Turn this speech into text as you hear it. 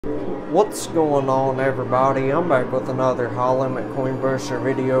What's going on, everybody? I'm back with another High Limit Coin Pusher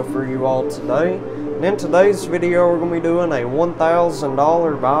video for you all today. And in today's video, we're going to be doing a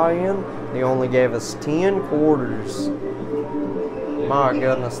 $1,000 buy-in. They only gave us 10 quarters. My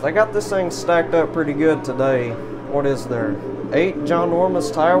goodness, they got this thing stacked up pretty good today. What is there? 8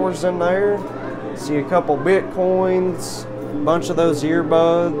 ginormous towers in there. See a couple Bitcoins, a bunch of those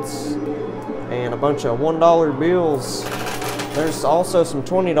earbuds, and a bunch of $1 bills. There's also some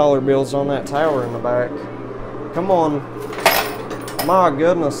 $20 bills on that tower in the back. Come on. My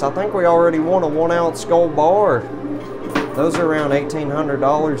goodness, I think we already won a 1 ounce gold bar. Those are around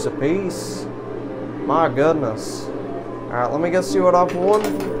 $1,800 a piece. My goodness. Alright, let me go see what I've won,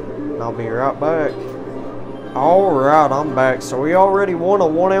 and I'll be right back. Alright, I'm back. So we already won a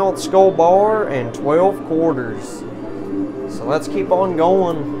 1 ounce gold bar and 12 quarters. So let's keep on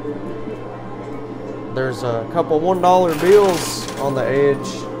going. There's a couple $1 bills on the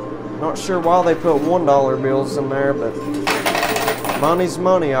edge. Not sure why they put $1 bills in there, but money's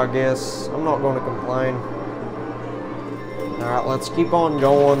money, I guess. I'm not going to complain. Alright, let's keep on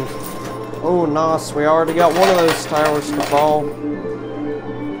going. Oh, nice. We already got one of those towers to fall.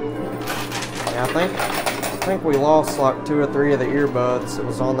 Yeah, I think we lost like 2 or 3 of the earbuds that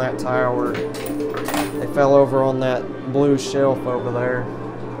was on that tower. They fell over on that blue shelf over there.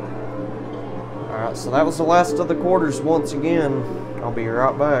 Alright, so that was the last of the quarters once again. I'll be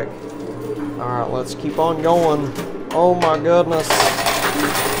right back. Alright, let's keep on going. Oh my goodness.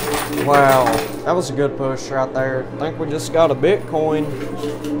 Wow, that was a good push right there. I think we just got a Bitcoin.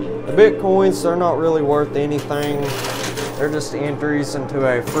 The Bitcoins, they're not really worth anything. They're just entries into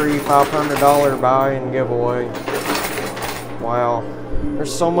a free $500 buy-in giveaway. Wow,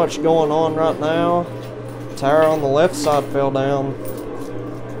 there's so much going on right now. The tower on the left side fell down.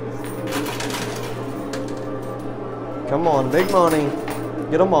 Come on, big money.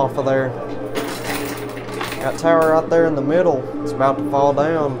 Get them off of there. That tower right there in the middle. It's about to fall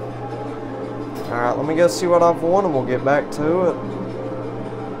down. Alright, let me go see what I've won and we'll get back to it.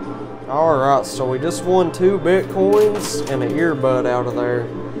 Alright, so we just won 2 Bitcoins and an earbud out of there.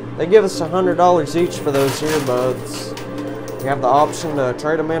 They give us $100 each for those earbuds. You have the option to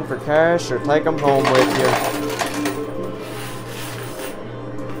trade them in for cash or take them home with you.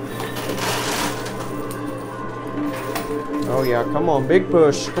 Oh yeah, come on, big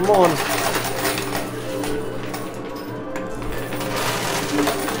push, come on.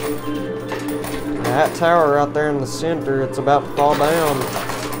 That tower right there in the center, it's about to fall down.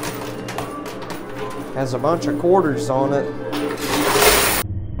 Has a bunch of quarters on it.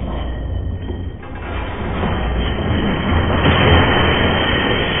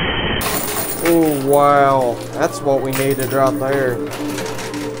 Oh wow, that's what we needed right there.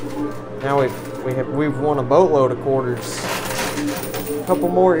 Now we've won a boatload of quarters. A couple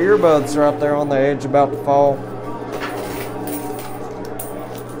more earbuds right there on the edge about to fall.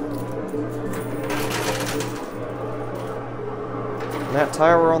 And that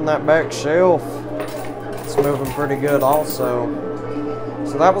tower on that back shelf, it's moving pretty good also.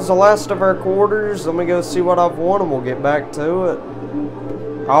 So that was the last of our quarters. Let me go see what I've won and we'll get back to it.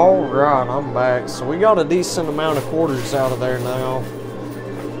 Alright, I'm back. So we got a decent amount of quarters out of there now.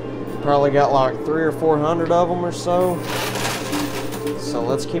 Probably got like 300 or 400 of them or so. So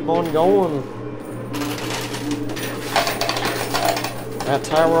let's keep on going. That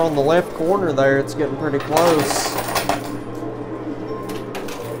tower on the left corner there, it's getting pretty close.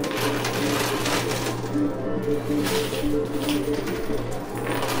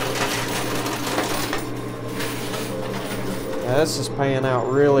 Yeah, this is paying out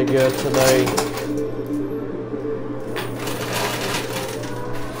really good today.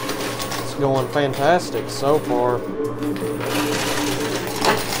 It's going fantastic so far.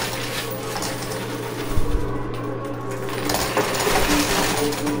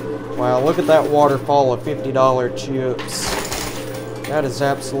 Wow, look at that waterfall of $50 chips. That is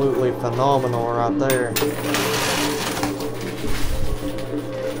absolutely phenomenal right there.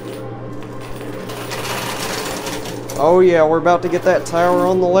 Oh yeah, we're about to get that tower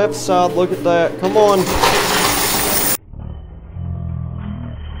on the left side. Look at that. Come on.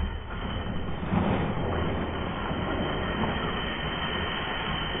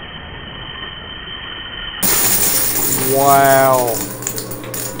 Wow.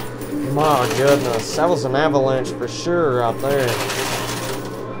 My goodness, that was an avalanche for sure right there.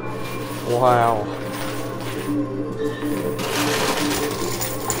 Wow.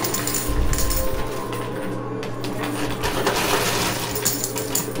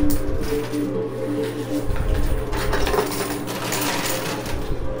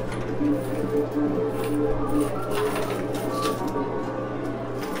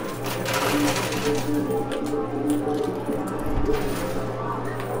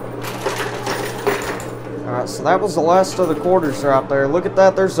 Alright, so that was the last of the quarters right there. Look at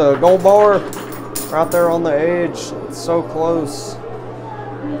that, there's a gold bar right there on the edge. It's so close.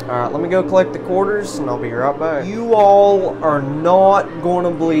 Alright, let me go collect the quarters and I'll be right back. You all are not going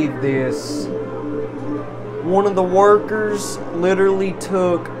to believe this. One of the workers literally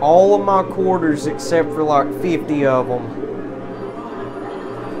took all of my quarters except for like 50 of them.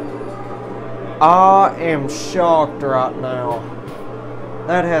 I am shocked right now.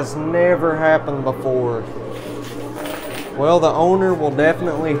 That has never happened before. Well, the owner will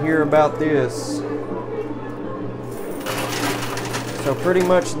definitely hear about this. So pretty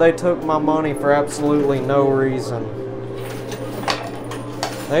much they took my money for absolutely no reason.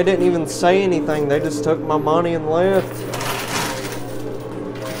 They didn't even say anything, they just took my money and left.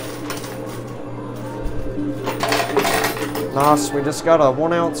 Nice, we just got a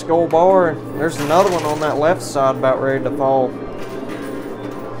 1 ounce gold bar. There's another one on that left side about ready to fall.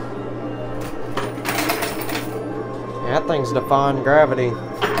 Yeah, that thing's defying gravity.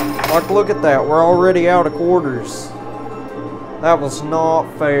 Like, look at that, we're already out of quarters. That was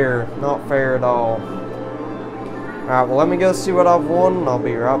not fair. Not fair at all. Alright, well let me go see what I've won and I'll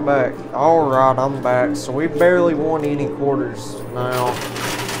be right back. Alright, I'm back. So we barely won any quarters now.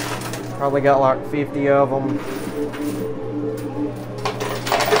 Probably got like 50 of them.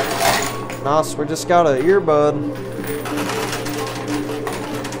 Nice, we just got an earbud.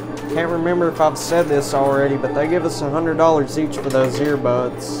 Can't remember if I've said this already, but they give us $100 each for those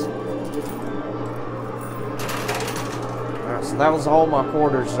earbuds. So that was all my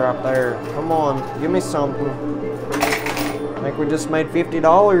quarters right there. Come on, give me something. I think we just made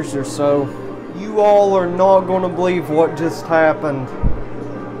 $50 or so. You all are not going to believe what just happened.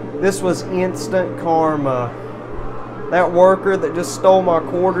 This was instant karma. That worker that just stole my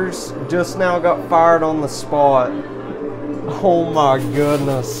quarters just now got fired on the spot. Oh my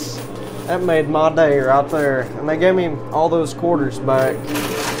goodness. That made my day right there. And they gave me all those quarters back.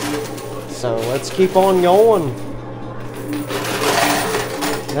 So let's keep on going.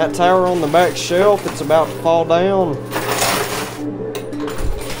 That tower on the back shelf, it's about to fall down.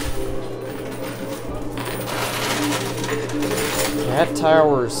 That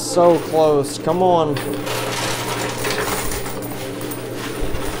tower is so close. Come on.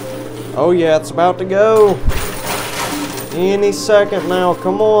 Oh yeah, it's about to go. Any second now.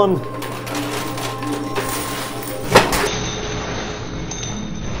 Come on.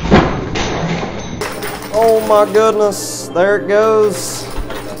 Oh my goodness. There it goes.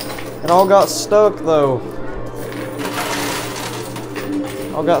 It all got stuck though.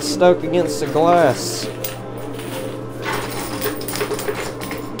 All got stuck against the glass.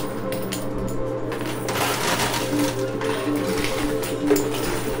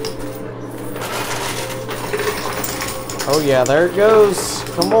 Oh yeah, there it goes.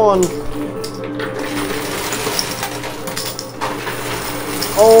 Come on.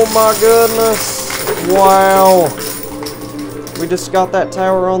 Oh my goodness. Wow. We just got that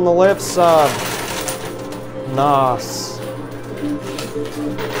tower on the left side. Nice.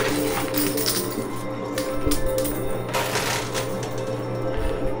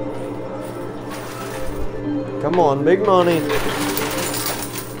 Come on, big money.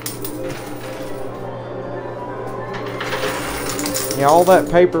 Yeah, all that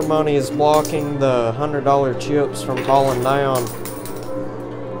paper money is blocking the $100 chips from falling down.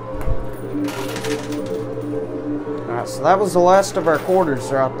 Alright, so that was the last of our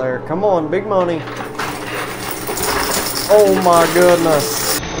quarters right there. Come on, big money. Oh my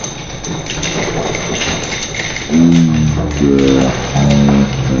goodness.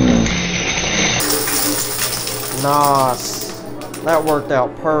 Nice. That worked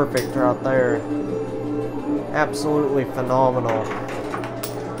out perfect right there. Absolutely phenomenal.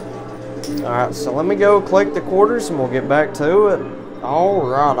 Alright, so let me go collect the quarters and we'll get back to it.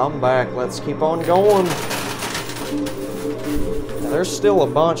 Alright, I'm back. Let's keep on going. There's still a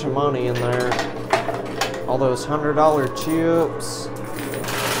bunch of money in there. All those $100 chips.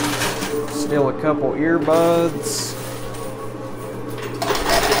 Still a couple earbuds.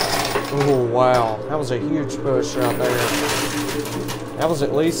 Oh wow, that was a huge push right there. That was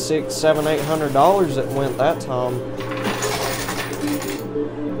at least $600, $700, $800 that went that time.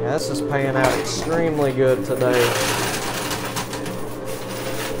 Yeah, this is paying out extremely good today.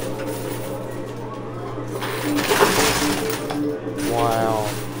 Wow.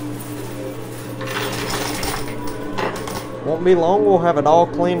 Won't be long, we'll have it all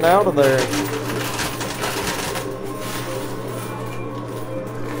cleaned out of there.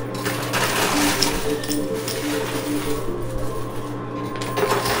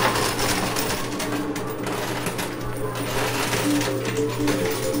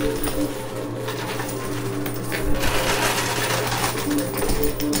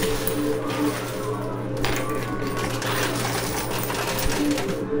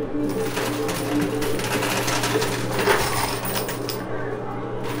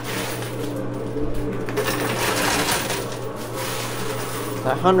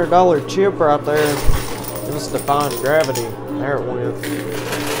 That $100 chip right there just defying gravity. There it went.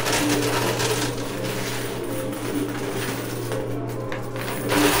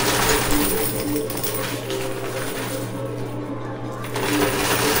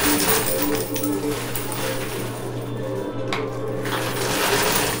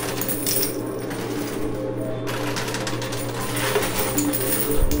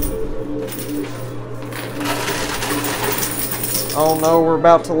 Oh no, we're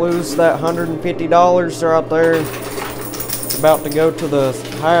about to lose that $150 right there. It's about to go to the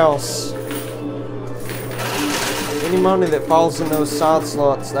house. Any money that falls in those side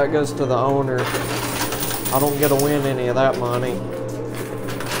slots, that goes to the owner. I don't get to win any of that money.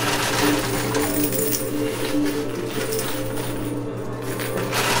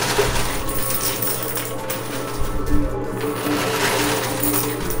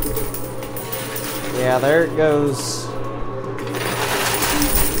 Yeah, there it goes.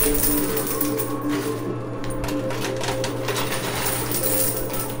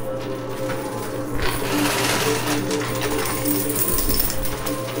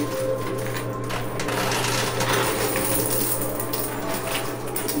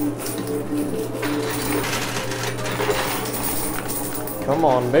 Come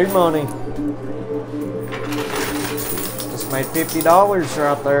on, big money. Just made $50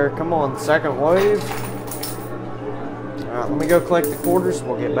 right there. Come on, second wave. Alright, let me go collect the quarters.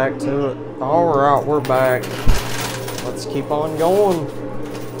 We'll get back to it. Alright, we're back. Let's keep on going.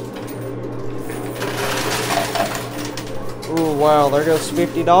 Ooh, wow, there goes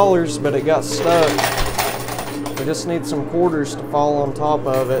 $50, but it got stuck. We just need some quarters to fall on top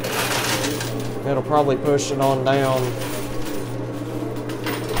of it. It'll probably push it on down.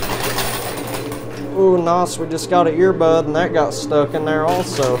 Ooh, nice, we just got an earbud and that got stuck in there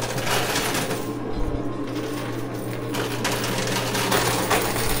also.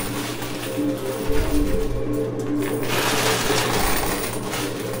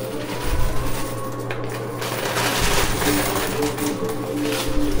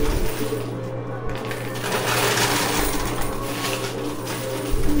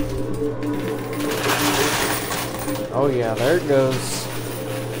 Oh yeah, there it goes.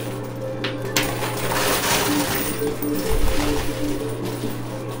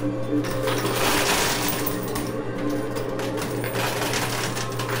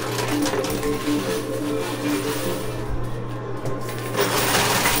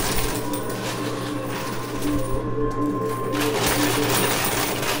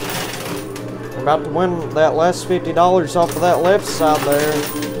 About to win that last $50 off of that left side there.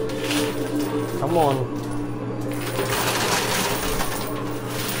 Come on.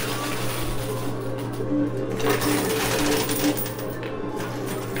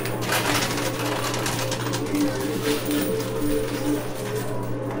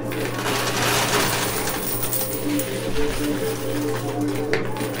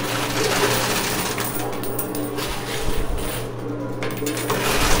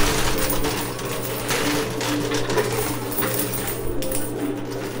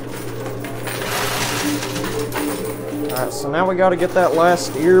 Alright, so now we got to get that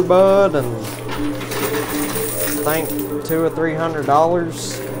last earbud and I think $200 or $300.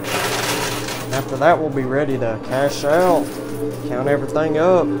 After that, we'll be ready to cash out, count everything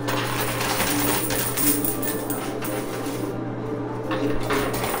up.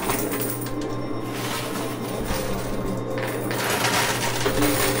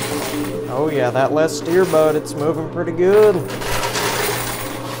 Oh yeah, that last earbud, it's moving pretty good.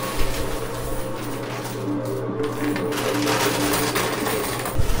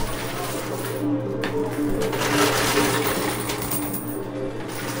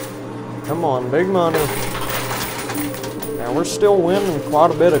 Come on, big money. Now we're still winning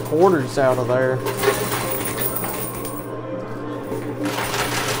quite a bit of quarters out of there.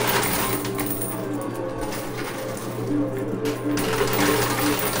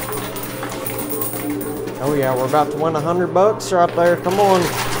 Oh yeah, we're about to win $100 right there. Come on.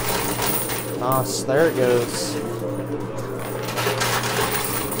 Nice, there it goes.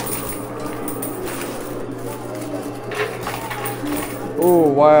 Oh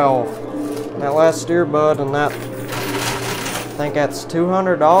wow. That last earbud and that, I think that's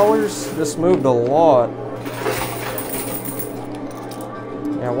 $200. Just moved a lot.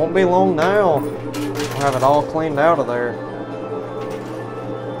 Yeah, it won't be long now. We'll have it all cleaned out of there.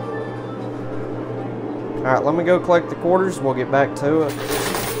 Alright, let me go collect the quarters. We'll get back to it.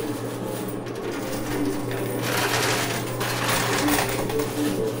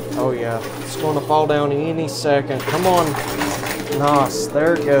 Oh yeah, it's going to fall down any second. Come on. Nice,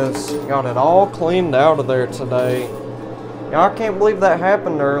 there it goes. Got it all cleaned out of there today. Yeah, I can't believe that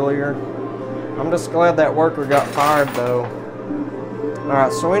happened earlier. I'm just glad that worker got fired though.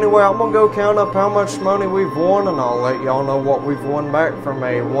 Alright, so anyway, I'm going to go count up how much money we've won, and I'll let y'all know what we've won back from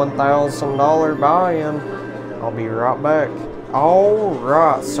a $1,000 buy-in. I'll be right back.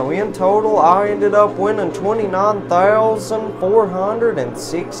 Alright, so in total, I ended up winning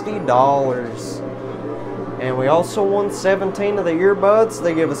 $29,460. And we also won 17 of the earbuds.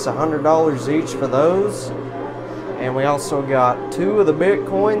 They give us $100 each for those. And we also got 2 of the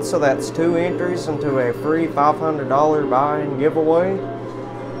Bitcoins, so that's 2 entries into a free $500 buy-in giveaway.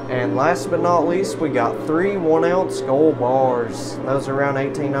 And last but not least, we got 3 1-ounce gold bars. Those are around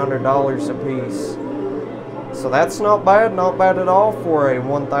 $1,800 a piece. So that's not bad at all for a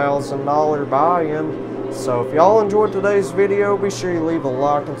 $1,000 buy-in. So if y'all enjoyed today's video, be sure you leave a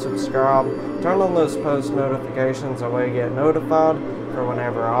like and subscribe. Turn on those post notifications, that way you get notified for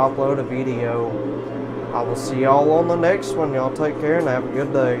whenever I upload a video. I will see y'all on the next one. Y'all take care and have a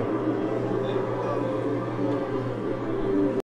good day.